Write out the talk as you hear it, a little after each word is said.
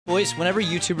Boys, whenever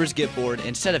YouTubers get bored,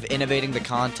 instead of innovating the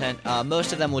content,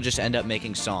 most of them will just end up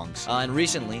making songs. And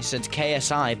recently, since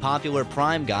KSI, popular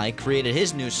Prime guy, created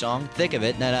his new song, Thick of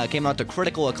It, that came out to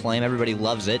critical acclaim, everybody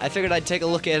loves it, I figured I'd take a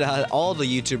look at all the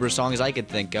YouTuber songs I could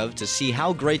think of to see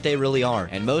how great they really are.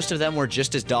 And most of them were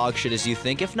just as dog shit as you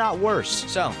think, if not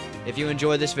worse. So, if you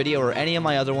enjoy this video or any of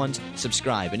my other ones,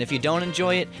 subscribe. And if you don't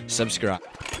enjoy it, subscribe.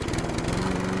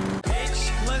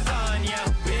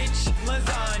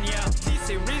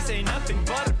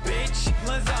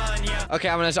 Okay,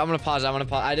 I'm gonna pause.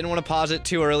 I didn't want to pause it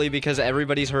too early because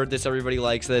everybody's heard this. Everybody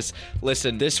likes this.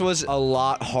 Listen, this was a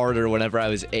lot harder whenever I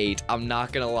was 8. I'm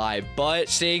not gonna lie, but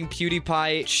seeing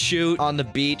PewDiePie shoot on the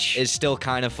beach is still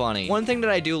kind of funny. One thing that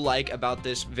I do like about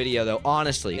this video, though,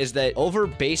 honestly, is that over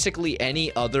basically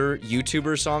any other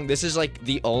YouTuber song, this is like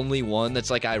the only one that's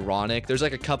like ironic. There's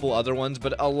like a couple other ones,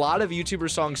 but a lot of YouTuber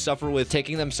songs suffer with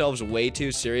taking themselves way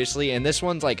too seriously, and this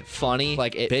one's like funny,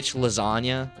 like bitch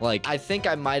lasagna. Like, I think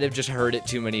I might have just heard it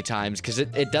too many times because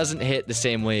it doesn't hit the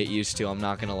same way it used to. I'm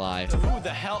not gonna lie. Who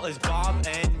the hell is Bob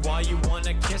and why you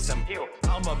wanna kiss him?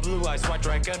 I'm a blue-eyed white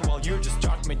dragon while you're just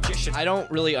dark magician. I don't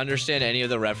really understand any of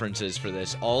the references for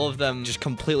this. All of them just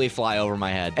completely fly over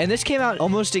my head. And this came out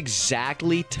almost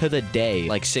exactly to the day,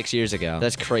 like 6 years ago.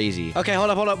 That's crazy. Okay, hold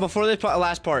up. Before this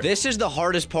last part, this is the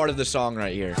hardest part of the song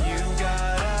right here. You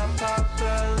got a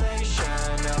population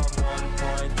of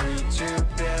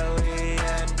 1.32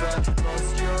 billion, but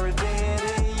most your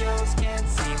videos can't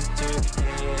seem to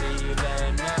hit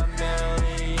even a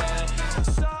million.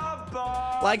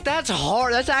 Like, that's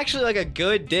hard. That's actually like a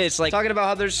good diss. Like, talking about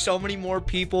how there's so many more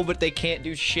people, but they can't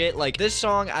do shit. Like, this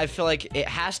song, I feel like it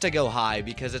has to go high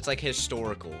because it's like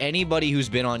historical. Anybody who's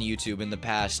been on YouTube in the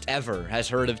past ever has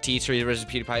heard of T3 versus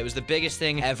PewDiePie. It was the biggest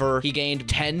thing ever. He gained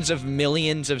tens of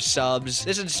millions of subs.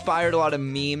 This inspired a lot of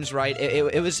memes, right?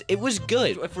 It was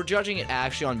good. If we're judging it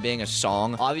actually on being a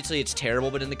song, obviously it's terrible,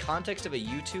 but in the context of a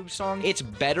YouTube song, it's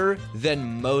better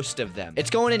than most of them. It's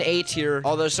going in A tier,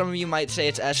 although some of you might say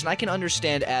it's S, and I can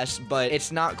understand S, but it's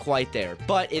not quite there.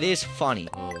 But it is funny.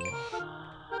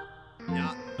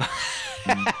 Yeah.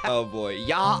 Oh boy,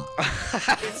 yeah.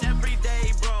 It's every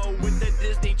day, bro, with the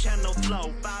Disney Channel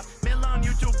flow. 5 mil on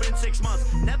YouTube in 6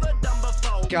 months, never done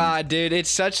before. God, dude,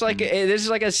 it's such like this is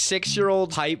like a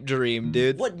 6-year-old pipe dream,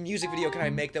 dude. What music video can I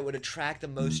make that would attract the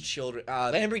most children?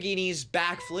 Lamborghinis,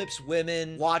 backflips,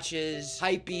 women, watches,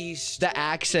 hypebeast. The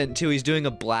accent too. He's doing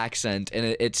a black scent, and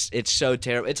it's so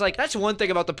terrible. It's like, that's one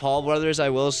thing about the Paul brothers. I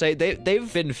will say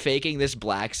they've been faking this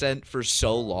black scent for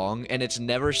so long, and it's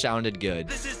never sounded good.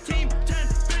 This is Team 10,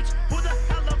 bitch. Who the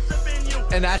hell I'm flipping you?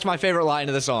 And that's my favorite line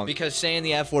of the song, because saying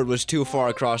the F word was too far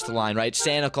across the line, right?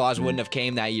 Santa Claus wouldn't have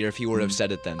came that year if he would have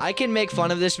said it then. I can make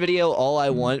fun of this video all I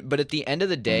want, but at the end of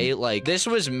the day, like, this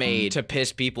was made to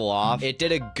piss people off. It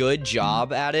did a good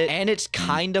job at it, and it's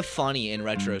kind of funny in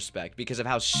retrospect because of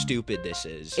how stupid this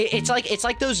is. It's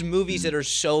like those movies that are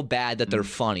so bad that they're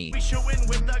funny. We shootin'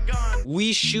 with the gun.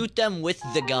 We shoot them with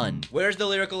the gun. Where's the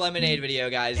Lyrical Lemonade video,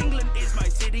 guys? England is my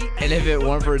city. And if it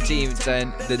weren't for Team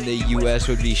 10, then the US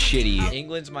would be shitty.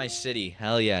 England's my city.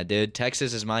 Hell yeah, dude.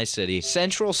 Texas is my city.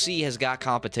 Central C has got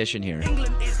competition here.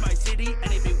 England is my city,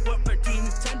 and if it weren't for Team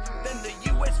 10, then the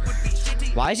US would be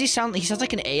shitty. Why does he sound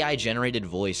like an AI generated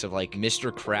voice of like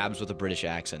Mr. Krabs with a British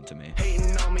accent to me?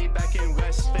 Hating on me back in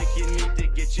West, fake, you need to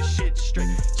get your shit straight.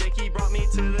 Jakey brought me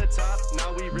to the top,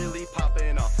 now we really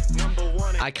popping off.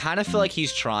 #1. I kind of feel like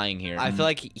he's trying here. I feel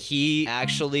like he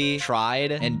actually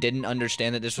tried and didn't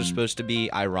understand that this was supposed to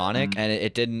be ironic, and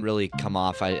it didn't really come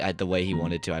off the way he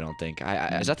wanted to, I don't think.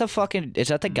 Is that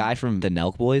the guy from the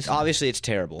Nelk Boys? Obviously, it's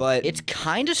terrible, but it's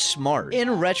kind of smart. In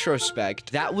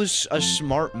retrospect, that was a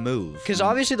smart move. Because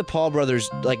obviously the Paul brothers,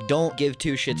 like, don't give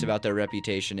two shits about their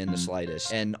reputation in the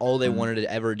slightest, and all they wanted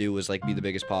to ever do was, like, be the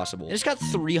biggest possible. And it's got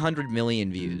 300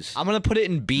 million views. I'm gonna put it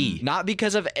in B. Not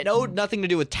because of, nothing to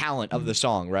do with talent of the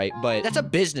song, right? But that's a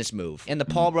business move. And the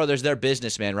Paul brothers, they're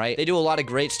businessmen, right? They do a lot of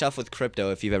great stuff with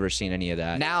crypto, if you've ever seen any of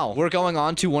that. Now, we're going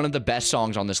on to one of the best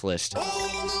songs on this list. Dude,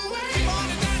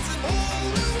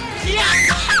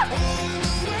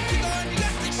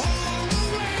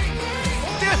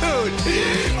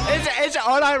 it's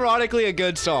unironically a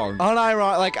good song.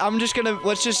 Like,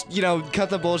 let's just, you know, cut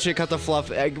the bullshit, cut the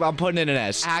fluff. I'm putting in an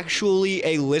S. Actually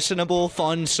a listenable,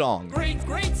 fun song. Great,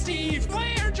 Steve.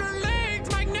 Why aren't your legs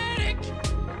magnetic?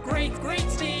 Great,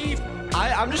 Steve.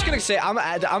 I'm just gonna say,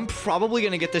 I'm probably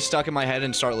gonna get this stuck in my head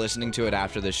and start listening to it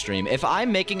after this stream. If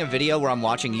I'm making a video where I'm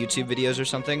watching YouTube videos or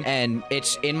something, and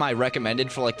it's in my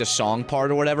recommended for like the song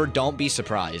part or whatever, don't be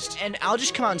surprised. And I'll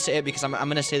just come out and say it because I'm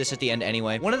gonna say this at the end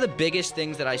anyway. One of the biggest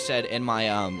things that I said in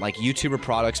my like YouTuber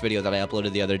products video that I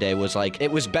uploaded the other day was like,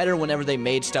 it was better whenever they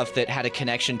made stuff that had a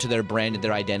connection to their brand and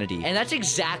their identity. And that's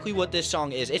exactly what this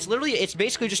song is. It's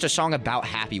basically just a song about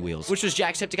Happy Wheels, which was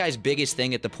Jacksepticeye's biggest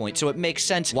thing at the point. So it makes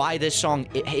sense why this song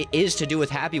is to do with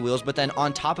Happy Wheels, but then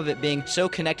on top of it being so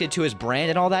connected to his brand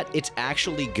and all that, it's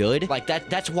actually good. Like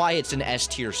that's why it's an S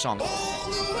tier song.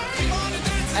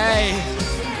 Hey.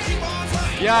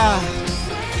 Yeah.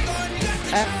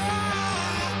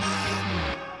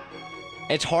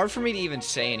 It's hard for me to even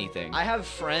say anything. I have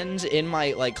friends in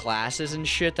my like classes and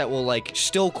shit that will like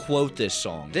still quote this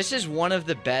song. This is one of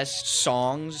the best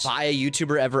songs by a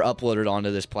YouTuber ever uploaded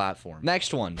onto this platform.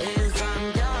 Next one.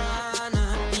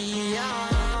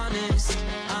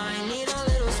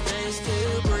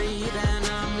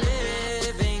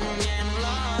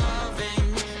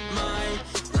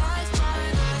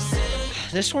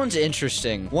 This one's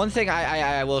interesting. One thing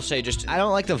I will say, just, I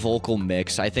don't like the vocal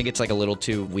mix. I think it's like a little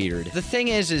too weird. The thing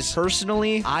is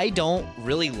personally, I don't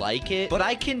really like it, but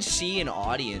I can see an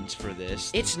audience for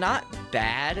this. It's not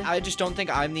bad. I just don't think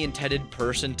I'm the intended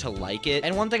person to like it.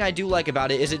 And one thing I do like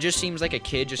about it is it just seems like a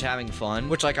kid just having fun,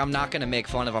 which like I'm not gonna make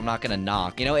fun of, I'm not gonna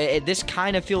knock. You know, this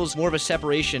kind of feels more of a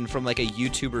separation from like a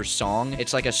YouTuber song.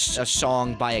 It's like a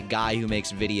song by a guy who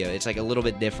makes video. It's like a little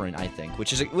bit different, I think,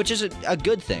 which is a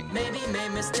good thing. Maybe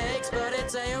mistakes, but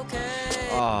it's okay.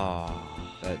 Oh,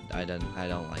 I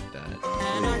don't like that.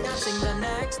 And I gotta sing the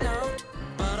next note,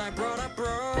 but I brought up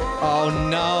oh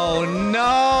no.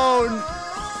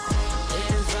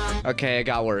 Okay, it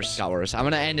got worse. I'm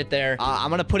gonna end it there.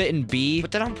 I'm gonna put it in B, but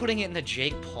then I'm putting it in the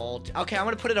Jake Paul. Okay, I'm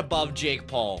gonna put it above Jake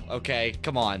Paul. Okay,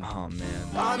 come on. Oh man.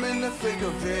 I'm in the thick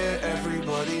of it.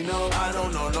 Everybody know. I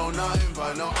don't know nothing,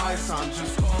 but no, I sound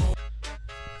just cold.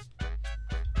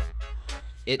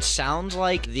 It sounds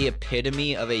like the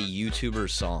epitome of a YouTuber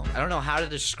song. I don't know how to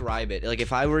describe it. Like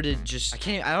if I were to just,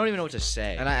 I don't even know what to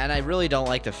say. And I really don't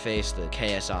like the face that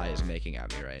KSI is making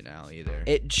at me right now either.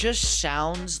 It just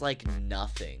sounds like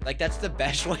nothing. Like that's the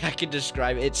best way I can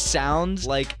describe it. It sounds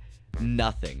like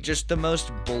nothing. Just the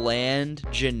most bland,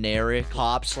 generic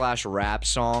pop/rap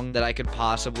song that I could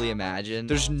possibly imagine.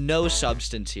 There's no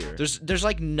substance here. There's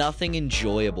like nothing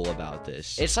enjoyable about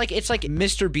this. It's like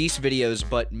Mr. Beast videos,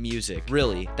 but music.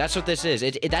 Really, that's what this is.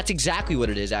 That's exactly what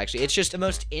it is, actually. It's just the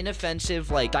most inoffensive,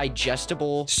 like,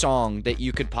 digestible song that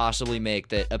you could possibly make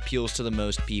that appeals to the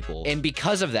most people. And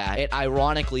because of that, it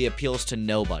ironically appeals to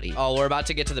nobody. Oh, we're about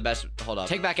to get to the best. Hold up.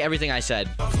 Take back everything I said.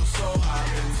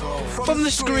 From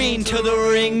the screen to the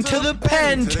ring, to the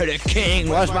pen, to the king.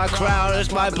 What's my crown?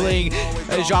 It's my bling.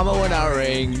 It's drama when I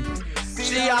ring.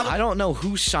 See, I don't know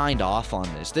who signed off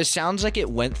on this. This sounds like it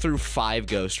went through 5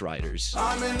 ghostwriters.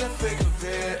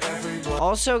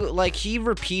 Also, like, he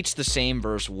repeats the same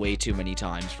verse way too many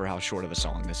times for how short of a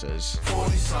song this is.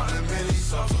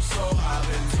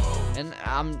 And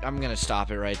I'm gonna stop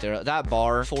it right there. That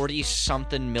bar,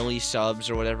 40-something milli subs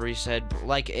or whatever he said.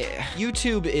 Like,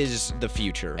 YouTube is the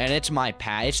future, and it's my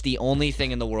path. It's the only thing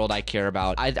in the world I care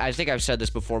about. I think I've said this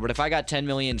before, but if I got 10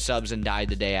 million subs and died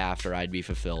the day after, I'd be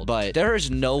fulfilled. But there is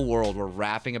no world where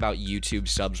rapping about YouTube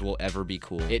subs will ever be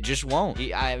cool. It just won't.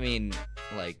 I mean,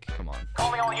 like, come on.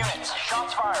 Call me all units.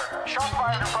 Shots fired. Shots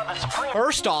fired in front of the Supreme.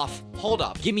 First off, hold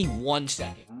up. Give me 1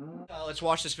 second. Let's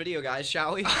watch this video, guys,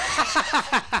 shall we?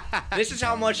 This is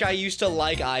how much I used to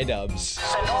like iDubbbz.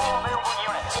 Send all available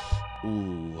units.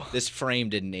 Ooh, this frame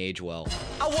didn't age well.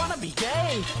 I wanna be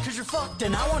gay, cause you're fucked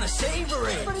and I wanna savor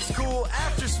it. But it's cool,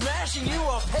 after smashing you,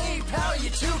 I'll PayPal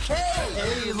you 2K.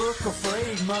 Hey, look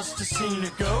afraid, must have seen a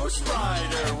ghost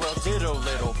rider. Well, ditto,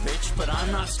 little bitch, but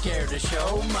I'm not scared to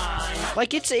show mine.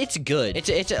 Like, it's good.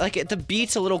 It's like, the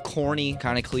beat's a little corny,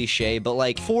 kind of cliche, but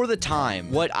like, for the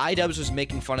time, what iDubbbz was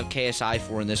making fun of KSI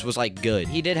for in this was like good.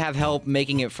 He did have help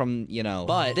making it from, you know,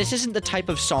 but this isn't the type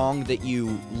of song that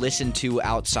you listen to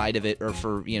outside of it or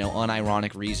for, you know,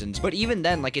 unironic reasons. But even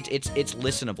then, like, it's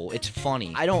listenable. It's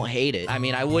funny. I don't hate it. I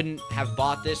mean, I wouldn't have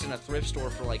bought this in a thrift store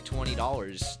for like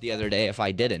 $20 the other day if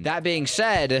I didn't. That being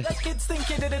said, that kids think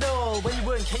you did it all when you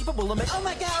weren't capable of it. Oh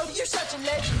my god, you're such a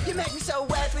legend. You make me so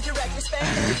wet with your reckless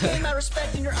spending. You gain my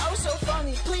respect and you're oh so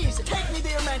funny. Please take me to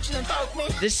your mansion and poke me.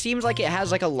 This seems like it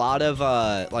has like a lot of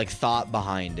like thought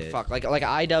behind it. Fuck, like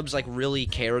iDubbbz like really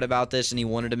cared about this and he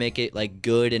wanted to make it like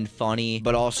good and funny,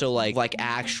 but also like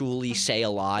actually actually say a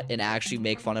lot and actually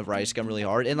make fun of Rice Gum really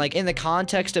hard. And like in the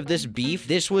context of this beef,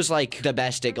 this was like the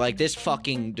best. Like this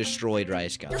fucking destroyed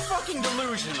Rice Gum. You're fucking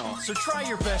delusional, so try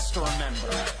your best to remember.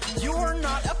 You are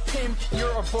not a pimp, you're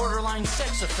a borderline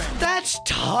sex offender. That's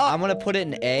tough. I'm gonna put it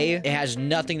in A. It has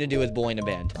nothing to do with bullying a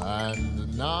band.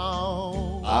 And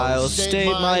now I'll state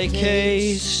my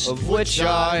case, of which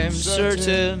I'm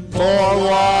certain. For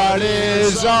what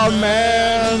is a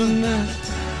man?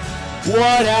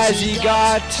 What has he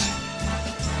got,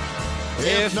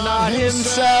 if not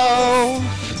himself?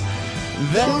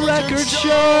 The record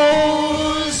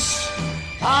shows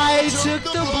I took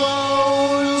the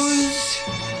blows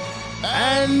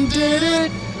and did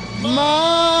it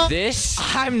my... This,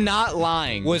 I'm not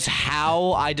lying, was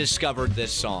how I discovered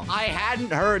this song. I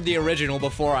hadn't heard the original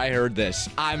before I heard this.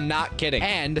 I'm not kidding.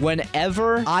 And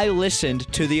whenever I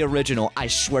listened to the original, I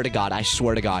swear to God, I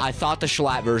thought the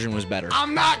Schlatt version was better.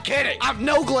 I'm not kidding. I've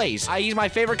no glaze. He's my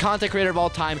favorite content creator of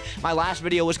all time. My last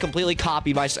video was completely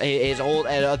copied by his old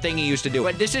thing he used to do.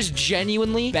 But this is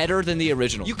genuinely better than the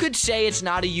original. You could say it's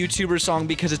not a YouTuber song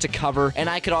because it's a cover, and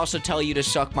I could also tell you to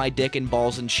suck my dick and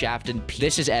balls and shaft and pee.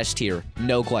 This is S tier,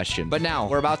 no question. But now,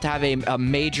 we're about to have a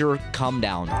major come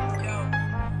down.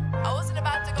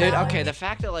 Dude, okay, the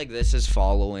fact that, like, this is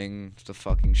following the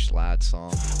fucking Schlatt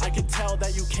song. I can tell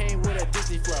that you came with a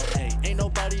Disney flow, hey. Ain't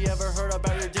nobody ever heard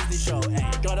about your Disney show, hey.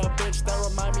 Got a bitch that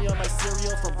remind me of my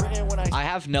cereal from Britain when I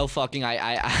have no fucking, here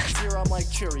I'm like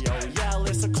Cheerio. Yeah,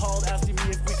 Alyssa called asking me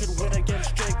if we could win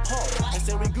against Jake Paul. I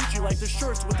said we Gucci like the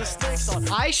shirts with the snakes on.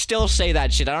 I still say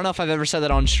that shit. I don't know if I've ever said that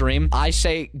on stream. I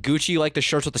say Gucci like the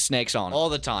shirts with the snakes on all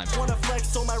the time. Wanna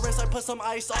flex on my wrist, I put some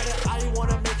ice on it. I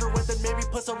wanna make her with it, maybe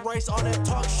put some rice on it.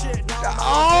 Talk shit, now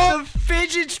oh, the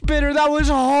fidget spinner, that was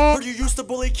hard. Heard you used to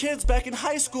bully kids back in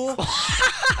high school.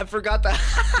 I forgot that.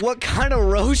 What kind of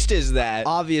roast is that?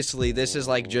 Obviously, this is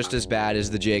like just as bad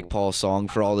as the Jake Paul song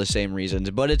for all the same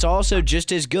reasons, but it's also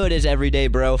just as good as Everyday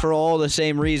Bro for all the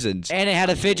same reasons. And it had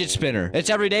a fidget spinner. It's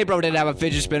Everyday Bro didn't have a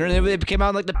fidget spinner, and it came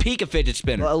out like the peak of fidget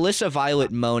spinner. Alyssa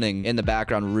Violet moaning in the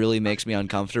background really makes me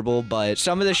uncomfortable, but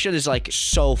some of this shit is like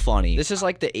so funny. This is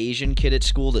like the Asian kid at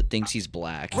school that thinks he's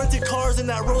black. Rented cars in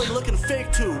that rolling looking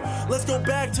fake too. Let's go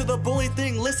back to the bully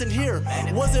thing. Listen here.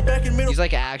 Was it back in middle? He's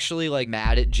like actually like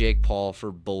mad at Jake Paul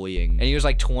for bullying. And he was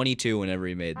like 22 whenever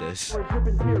he made this.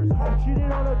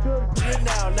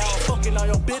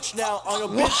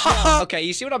 Okay,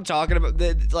 you see what I'm talking about?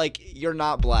 Like, you're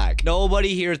not black.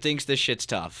 Nobody here thinks this shit's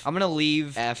tough. I'm gonna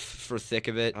leave F for thick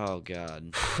of it. Oh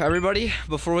god. Everybody,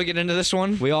 before we get into this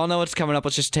one, we all know what's coming up.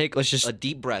 Let's just a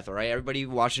deep breath, all right? Everybody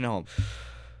watching at home.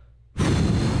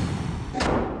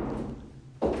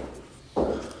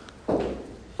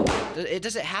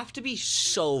 Does it have to be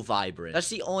so vibrant? That's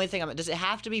the only thing does it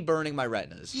have to be burning my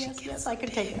retinas? Yes, I can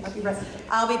take it.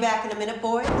 I'll be back in a minute,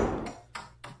 boy.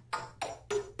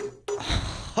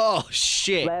 Oh,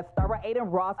 shit. Let's start with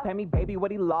Aiden Ross. Pay me, baby,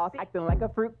 what he lost. Acting like a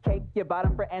fruitcake. You bought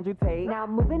him for Andrew Tate. Now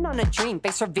moving on a dream.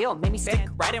 Face reveal. Made me Think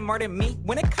writing more than me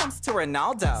when it comes to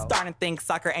Ronaldo. Starting to think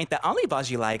soccer ain't the only buzz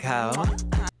you like, ho.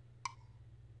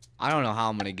 I don't know how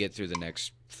I'm gonna get through the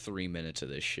next 3 minutes of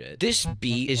this shit. This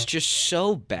beat is just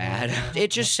so bad.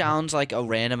 It just sounds like a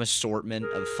random assortment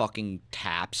of fucking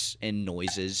taps and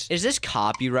noises. Is this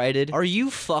copyrighted? Are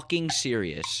you fucking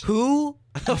serious? Who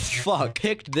the fuck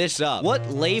picked this up?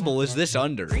 What label is this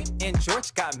under? And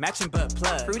George got matching butt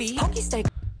plug. Fruity. pokey steak.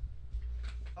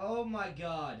 Oh my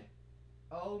god.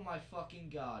 Oh my fucking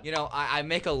god. You know, I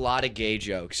make a lot of gay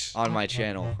jokes on my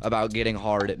channel about getting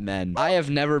hard at men. I have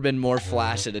never been more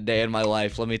flaccid a day in my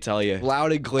life, let me tell you.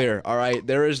 Loud and clear, alright?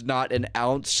 There is not an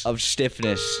ounce of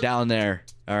stiffness down there,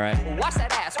 alright? Watch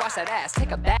that ass,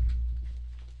 take a back.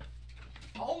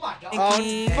 Oh my god.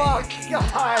 Oh fuck,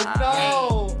 god,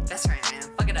 no! That's right, man.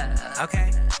 Fuck it up.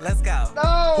 Okay, let's go.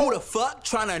 No! Who the fuck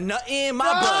tryna nut in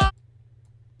my butt?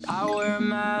 I wear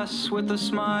masks with a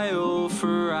smile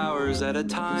for hours at a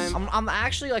time. I'm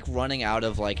actually like running out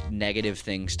of like negative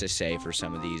things to say for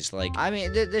some of these. Like, I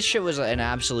mean, this shit was an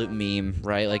absolute meme,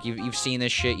 right? Like, you've seen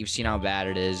this shit, you've seen how bad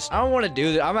it is. I don't want to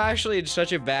do that. I'm actually in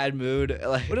such a bad mood.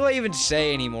 Like, what do I even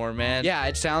say anymore, man? Yeah,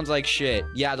 it sounds like shit.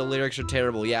 Yeah, the lyrics are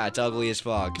terrible. Yeah, it's ugly as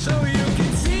fuck. So you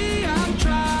can see I'm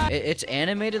trying. It's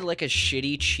animated like a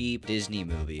shitty, cheap Disney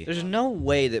movie. There's no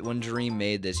way that when Dream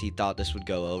made this, he thought this would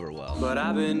go over well. But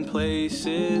I've been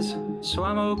places, so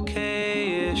I'm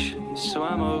okay-ish. So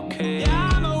I'm okay. Yeah,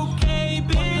 I'm okay,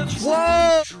 bitch.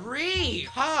 Whoa! Dream,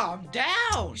 calm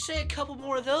down. You say a couple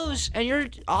more of those, and your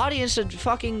audience of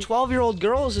fucking 12-year-old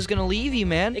girls is gonna leave you,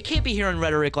 man. They can't be hearing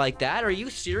rhetoric like that. Are you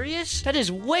serious? That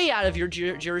is way out of your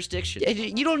jurisdiction.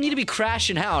 You don't need to be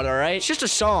crashing out, all right? It's just a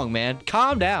song, man.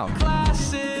 Calm down.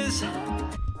 Classes.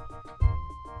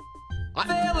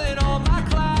 Failing all my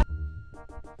class.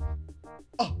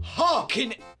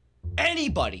 Can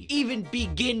anybody even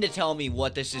begin to tell me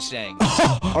what this is saying?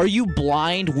 Are you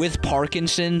blind with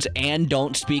Parkinson's and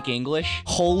don't speak English?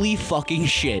 Holy fucking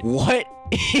shit. What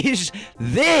is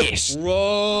this?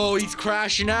 Bro, he's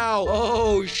crashing out.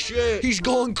 Oh shit. He's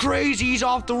going crazy. He's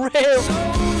off the rails.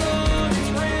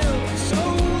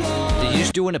 Did he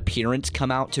just do an appearance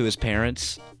come out to his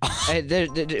parents?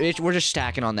 We're just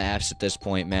stacking on the F's at this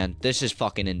point, man. This is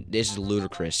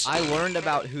ludicrous. I learned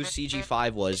about who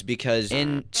CG5 was because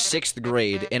in 6th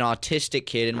grade, an autistic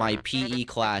kid in my PE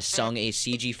class sung a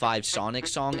CG5 Sonic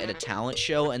song at a talent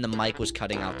show, and the mic was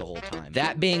cutting out the whole time.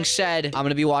 That being said, I'm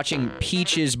gonna be watching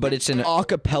Peaches, but it's an a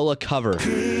cappella cover.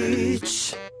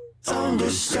 Peach,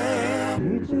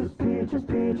 understand.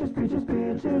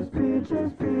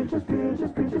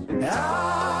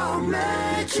 I'll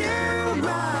make you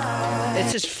mine.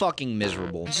 This is fucking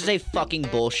miserable. This is a fucking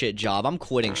bullshit job. I'm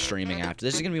quitting streaming after.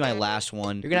 This is gonna be my last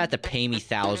one. You're gonna have to pay me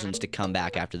thousands to come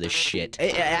back after this shit.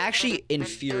 It actually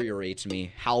infuriates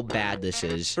me how bad this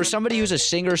is. For somebody who's a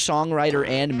singer, songwriter,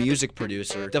 and music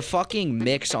producer, the fucking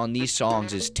mix on these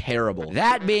songs is terrible.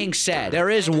 That being said, there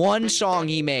is one song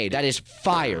he made that is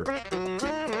fire.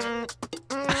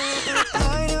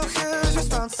 I know who's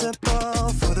responsible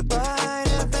for the bite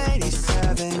of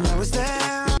 87. I was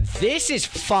there. This is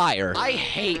fire. I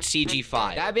hate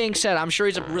CG5. That being said, I'm sure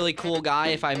he's a really cool guy.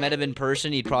 If I met him in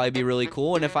person, he'd probably be really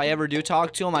cool. And if I ever do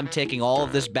talk to him, I'm taking all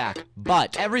of this back.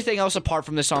 But everything else apart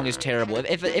from this song is terrible.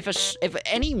 If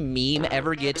any meme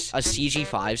ever gets a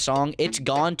CG5 song, it's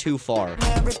gone too far.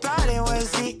 Everybody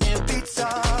was eating pizza.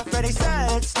 Freddie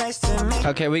said it's nice to meet.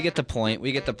 Okay, we get the point.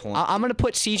 We get the point. I'm gonna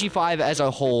put CG5 as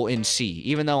a whole in C,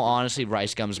 even though honestly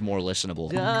Rice Gum's more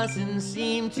listenable. Doesn't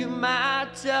seem to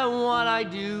matter what I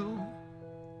do.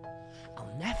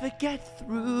 I'll never get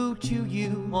through to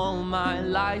you. All my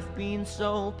life being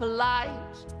so polite,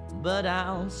 but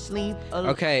I'll sleep alone.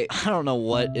 Okay, I don't know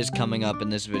what is coming up in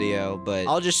this video, but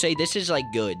I'll just say this is like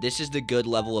good. This is the good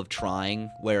level of trying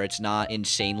where it's not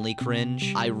insanely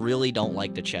cringe. I really don't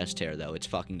like the chest hair though. It's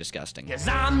fucking disgusting. 'Cause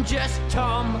I'm just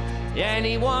Tom.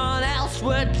 Anyone else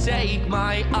would take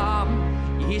my arm.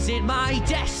 Is it my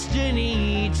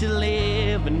destiny to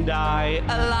live and die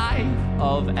a life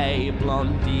of a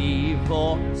blonde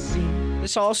divorcee?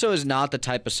 This also is not the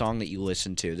type of song that you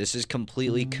listen to. This is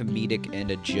completely comedic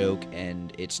and a joke,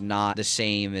 and it's not the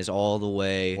same as All the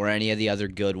Way or any of the other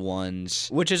good ones,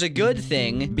 which is a good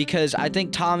thing because I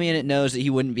think Tommy in it knows that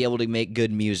he wouldn't be able to make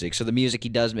good music. So the music he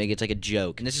does make, it's like a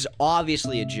joke. And this is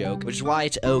obviously a joke, which is why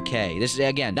it's okay. This is,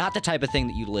 again, not the type of thing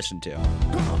that you listen to.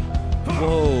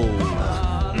 Whoa.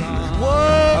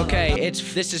 Whoa! Okay,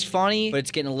 this is funny, but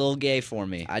it's getting a little gay for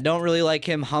me. I don't really like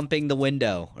him humping the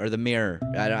window or the mirror.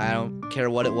 I don't care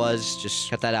what it was,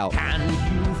 just cut that out. Can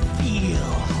you feel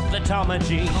the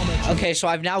Tomagy? Okay, so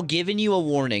I've now given you a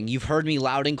warning. You've heard me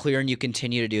loud and clear and you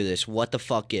continue to do this. What the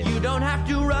fuck is? You don't have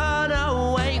to run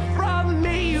away from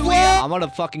me. I'm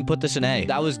gonna fucking put this in A.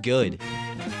 That was good.